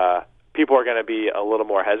people are going to be a little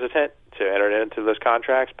more hesitant to enter into those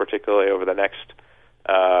contracts, particularly over the next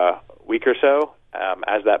week or so.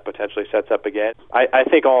 As that potentially sets up again. I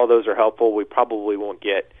think all of those are helpful. We probably won't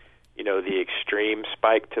get, the extreme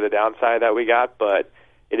spike to the downside that we got, but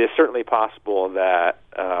it is certainly possible that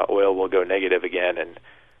oil will go negative again, and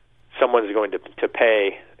someone's going to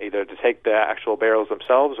pay either to take the actual barrels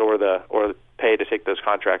themselves or pay to take those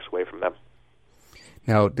contracts away from them.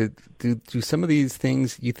 Now, do some of these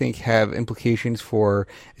things you think have implications for,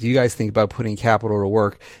 as you guys think about putting capital to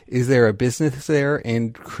work, is there a business there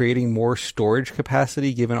in creating more storage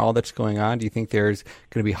capacity given all that's going on? Do you think there's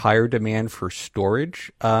going to be higher demand for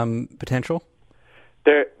storage potential?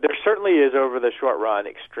 There certainly is over the short run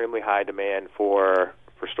extremely high demand for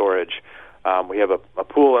storage. We have a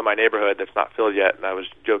pool in my neighborhood that's not filled yet, and I was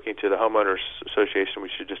joking to the homeowners association we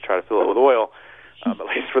should just try to fill it with oil. At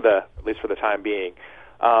least for the time being,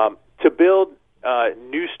 to build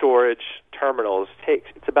new storage terminals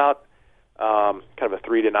it's about kind of a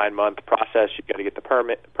 3 to 9 month process. You've got to get the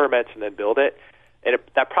permits and then build it, and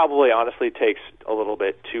that probably honestly takes a little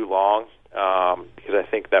bit too long because I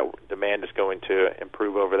think that demand is going to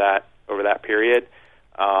improve over that period.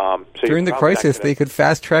 So during the crisis, they could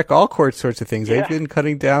fast track all sorts of things. Yeah. They've been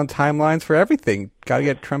cutting down timelines for everything. Got to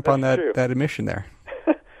get Trump on true. that emission there.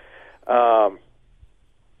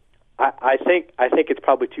 I think it's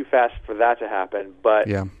probably too fast for that to happen, but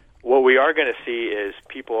what we are going to see is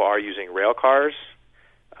people are using rail cars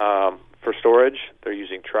for storage. They're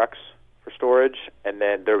using trucks for storage, and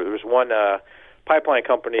then there was one pipeline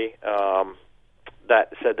company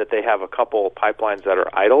that said that they have a couple pipelines that are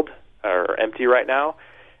idled or empty right now,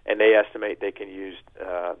 and they estimate they can use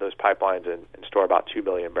those pipelines and store about 2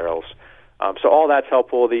 million barrels. So all that's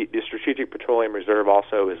helpful. The Strategic Petroleum Reserve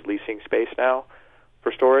also is leasing space now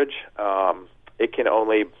for storage. It can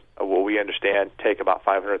only, what we understand, take about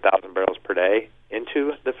 500,000 barrels per day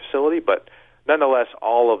into the facility, but nonetheless,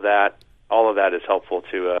 all of that is helpful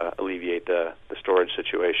to alleviate the storage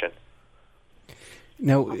situation.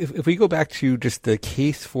 Now, if we go back to just the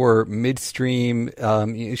case for midstream,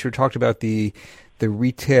 you sort of talked about the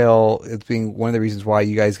retail as being one of the reasons why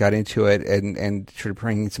you guys got into it and sort of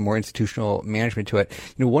bringing some more institutional management to it.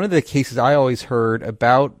 One of the cases I always heard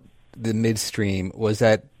about the midstream was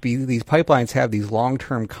that these pipelines have these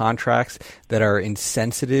long-term contracts that are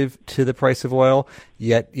insensitive to the price of oil,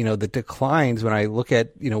 yet, the declines, when I look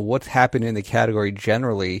at, what's happened in the category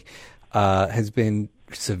generally, has been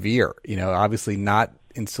severe, obviously not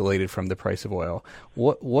insulated from the price of oil.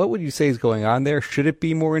 What would you say is going on there? Should it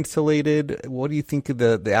be more insulated? What do you think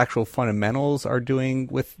the actual fundamentals are doing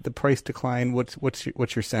with the price decline? What's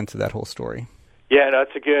your sense of that whole story? Yeah, no,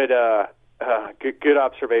 it's a good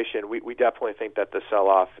observation. We definitely think that the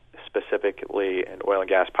sell-off specifically in oil and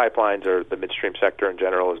gas pipelines or the midstream sector in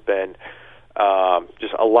general has been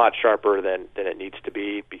just a lot sharper than it needs to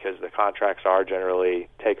be because the contracts are generally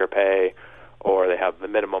take or pay, or they have the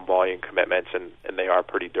minimum volume commitments, and they are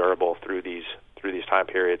pretty durable through these time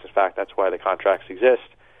periods. In fact, that's why the contracts exist,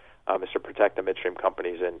 is to protect the midstream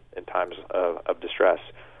companies in times of distress.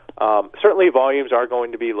 Certainly, volumes are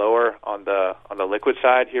going to be lower on the liquid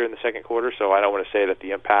side here in the second quarter. So I don't want to say that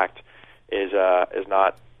the impact is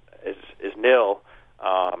nil.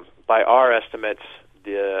 By our estimates,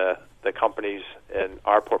 the companies in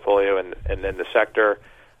our portfolio and then the sector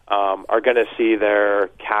are going to see their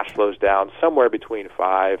cash flows down somewhere between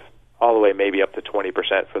 5 all the way maybe up to 20%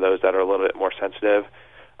 for those that are a little bit more sensitive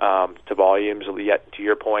to volumes. Yet, to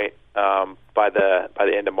your point, by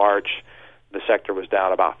the end of March, the sector was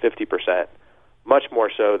down about 50%, much more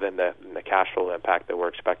so than the cash flow impact that we're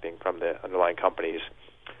expecting from the underlying companies.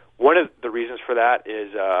 One of the reasons for that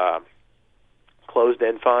is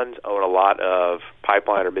closed-end funds own a lot of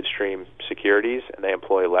pipeline or midstream securities, and they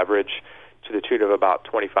employ leverage to the tune of about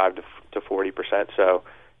 25 to 40%. So,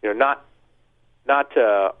 not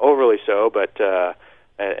overly so, but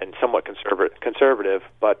and somewhat conservative,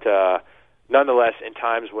 but nonetheless, in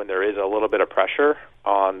times when there is a little bit of pressure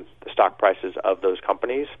on the stock prices of those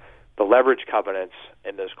companies, the leverage covenants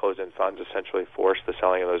in those closed-end funds essentially force the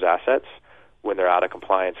selling of those assets when they're out of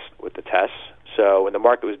compliance with the tests. So when the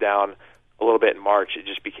market was down a little bit in March, it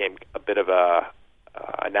just became a bit of a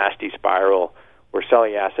nasty spiral where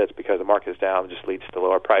selling assets because the market is down just leads to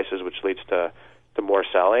lower prices, which leads to more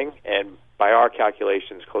selling. And by our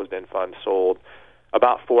calculations, closed-end funds sold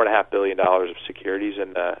about $4.5 billion of securities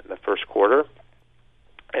in the first quarter,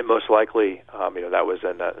 and most likely, that was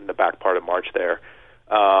in the back part of March there.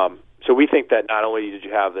 So we think that not only did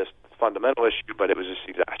you have this fundamental issue, but it was just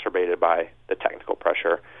exacerbated by the technical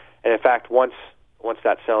pressure. And in fact, once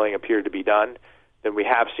that selling appeared to be done, then we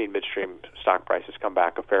have seen midstream stock prices come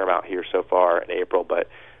back a fair amount here so far in April. But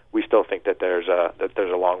we still think that there's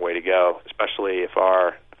a long way to go, especially if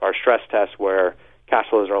our stress tests where cash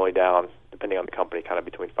flows are only down, depending on the company, kind of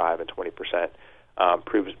between 5 and 20%,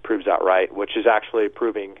 proves that right, which is actually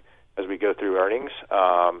proving as we go through earnings,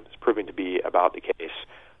 is proving to be about the case.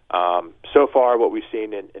 So far, what we've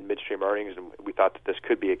seen in midstream earnings, and we thought that this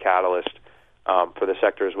could be a catalyst for the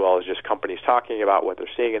sector as well, is just companies talking about what they're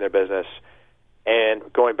seeing in their business and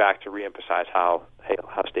going back to reemphasize how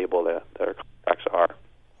stable their contracts are.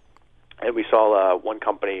 And we saw one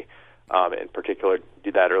company in particular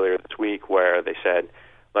do that earlier this week, where they said,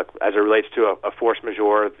 look, as it relates to a force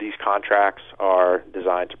majeure, these contracts are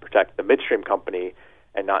designed to protect the midstream company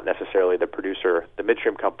and not necessarily the producer. The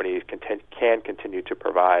midstream company can continue to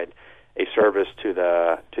provide a service to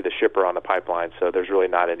the shipper on the pipeline, so there's really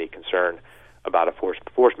not any concern about a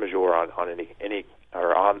force majeure on any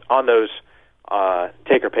or on those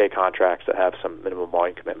take or pay contracts that have some minimum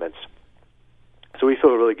volume commitments. So we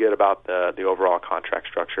feel really good about the overall contract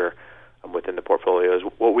structure within the portfolios.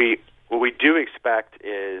 What we do expect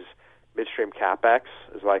is midstream capex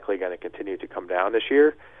is likely going to continue to come down this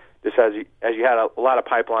year. Just as you had a lot of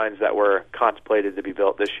pipelines that were contemplated to be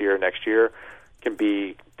built this year, next year, can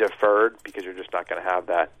be deferred because you're just not going to have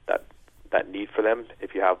that need for them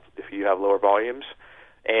if you have lower volumes.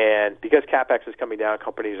 And because capex is coming down,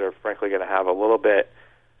 companies are frankly going to have a little bit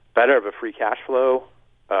better of a free cash flow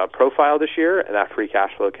profile this year, and that free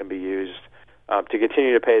cash flow can be used to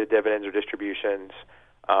continue to pay the dividends or distributions,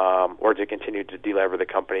 or to continue to delever the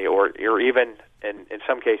company, or even, in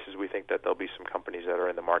some cases, we think that there'll be some companies that are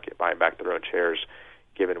in the market buying back their own shares,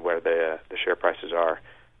 given where the share prices are.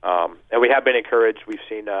 And we have been encouraged. We've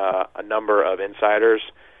seen a number of insiders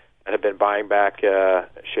that have been buying back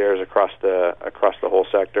shares across the whole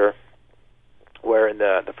sector, where in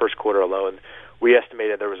the first quarter alone, we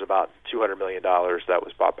estimated there was about $200 million that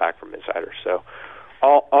was bought back from insiders. So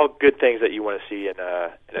all good things that you want to see in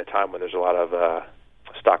a time when there's a lot of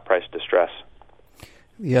stock price distress.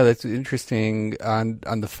 Yeah, that's interesting on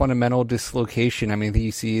the fundamental dislocation. I mean,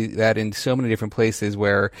 you see that in so many different places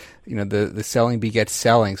where, the selling begets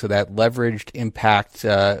selling. So that leveraged impact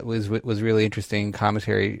was really interesting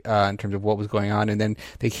commentary in terms of what was going on. And then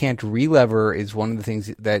they can't relever is one of the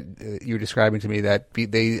things that you're describing to me, that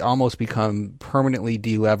they almost become permanently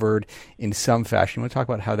delevered in some fashion. You want to talk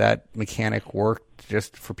about how that mechanic worked,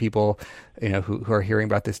 just for people, who are hearing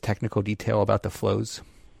about this technical detail about the flows?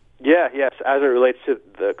 Yes. As it relates to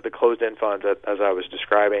the closed-end funds, as I was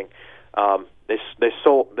describing, they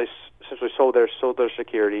essentially sold their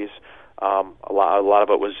securities. A lot of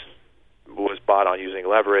it was bought on using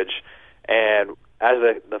leverage, and as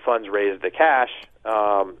the funds raised the cash,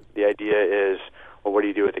 the idea is, well, what do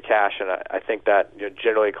you do with the cash? And I think that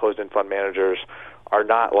generally closed-end fund managers are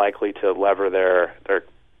not likely to lever their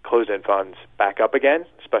closed-end funds back up again,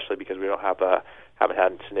 especially because we haven't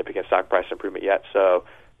had significant stock price improvement yet. So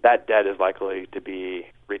that debt is likely to be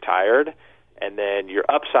retired, and then your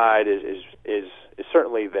upside is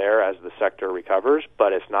certainly there as the sector recovers,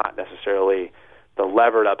 but it's not necessarily the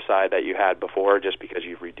levered upside that you had before, just because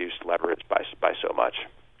you've reduced leverage by so much.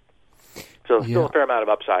 So still a fair amount of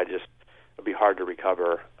upside. Just it'll be hard to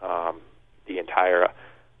recover the entire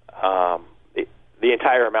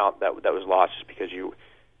amount that was lost, just because you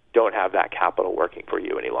don't have that capital working for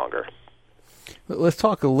you any longer. Let's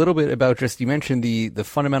talk a little bit about you mentioned the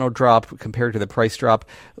fundamental drop compared to the price drop.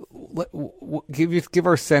 Give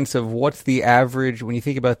our sense of what's the average when you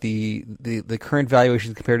think about the current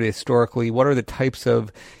valuations compared to historically. What are the types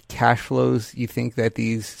of cash flows you think that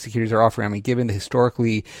these securities are offering? I mean, given the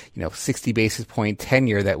historically 60 basis point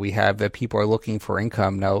tenure that we have, that people are looking for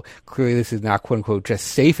income. Now, clearly this is not quote unquote just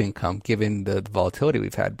safe income given the volatility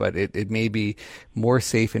we've had, but it may be more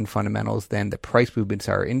safe in fundamentals than the price movements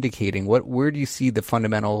are indicating. Where do you see the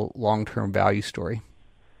fundamental long-term value story?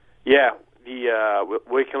 Yeah,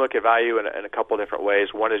 we can look at value in a couple of different ways.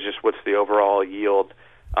 One is just what's the overall yield,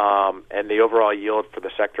 and the overall yield for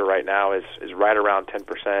the sector right now is right around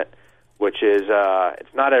 10%, which is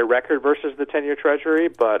it's not a record versus the 10-year Treasury,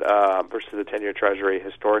 but versus the 10-year Treasury,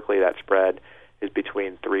 historically that spread is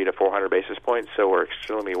between 300 to 400 basis points, so we're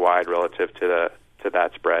extremely wide relative to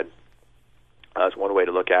that spread. That's one way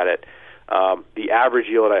to look at it. The average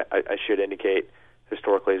yield, I should indicate,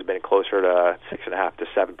 historically has been closer to 6.5% to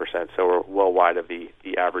 7%, so we're well wide of the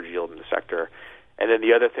average yield in the sector. And then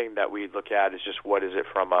the other thing that we look at is just what is it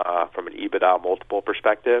from an EBITDA multiple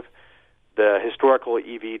perspective. The historical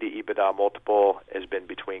EV to EBITDA multiple has been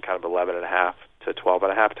between kind of 11.5 to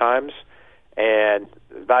 12.5 times, and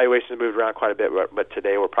valuations moved around quite a bit, but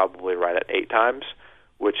today we're probably right at 8 times,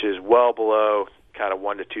 which is well below kind of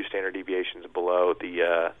 1 to 2 standard deviations below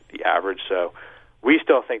the average. So we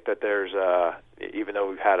still think that there's, even though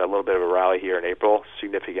we've had a little bit of a rally here in April,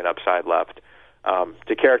 significant upside left.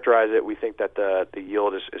 To characterize it, we think that the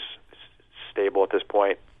yield is stable at this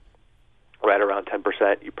point, right around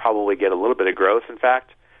 10%. You probably get a little bit of growth, in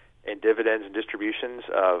fact, in dividends and distributions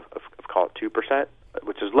of call it 2%,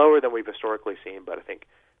 which is lower than we've historically seen, but I think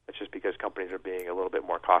that's just because companies are being a little bit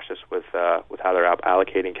more cautious with how they're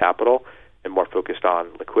allocating capital and more focused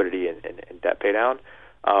on liquidity and debt pay down.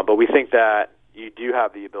 But we think that you do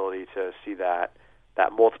have the ability to see that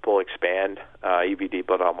multiple expand,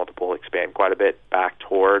 EV/EBITDA multiple expand quite a bit back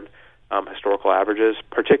toward historical averages,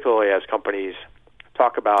 particularly as companies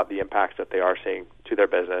talk about the impacts that they are seeing to their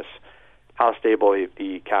business, how stable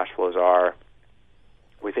the cash flows are.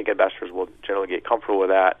 We think investors will generally get comfortable with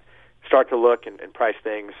that, start to look and price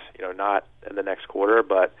things, not in the next quarter,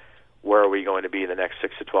 but where are we going to be in the next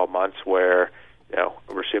 6 to 12 months where,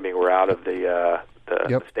 we're assuming we're out of the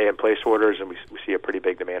stay-in-place orders and we see a pretty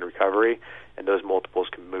big demand recovery, and those multiples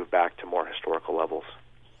can move back to more historical levels.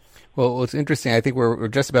 Well, it's interesting. I think we're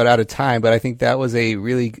just about out of time, but I think that was a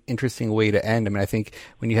really interesting way to end. I mean, I think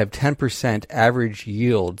when you have 10% average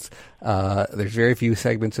yields, there's very few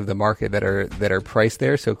segments of the market that are priced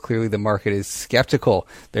there. So clearly the market is skeptical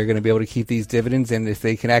they're going to be able to keep these dividends, and if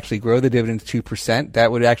they can actually grow the dividends 2%,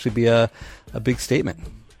 that would actually be a big statement.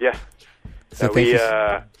 Yeah. So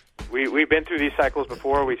we've been through these cycles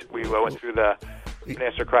before. We went through the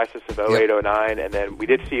financial crisis of 08-09, and then we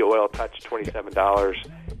did see oil touch $27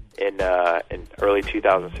 in early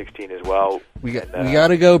 2016 as well. We got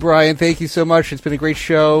to go, Brian. Thank you so much. It's been a great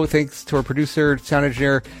show. Thanks to our producer, sound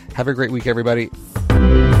engineer. Have a great week, everybody.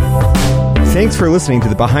 Thanks for listening to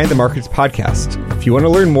the Behind the Markets podcast. If you want to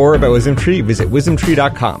learn more about WisdomTree, visit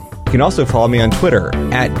wisdomtree.com. You can also follow me on Twitter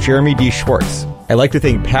 @JeremyDSchwartz. I'd like to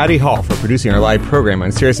thank Patty Hall for producing our live program on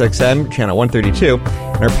SiriusXM channel 132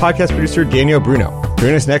 and our podcast producer, Daniel Bruno.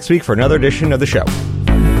 Join us next week for another edition of the show.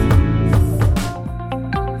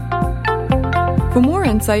 For more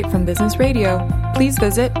insight from Business Radio, please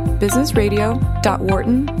visit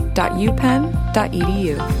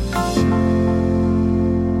businessradio.wharton.upenn.edu.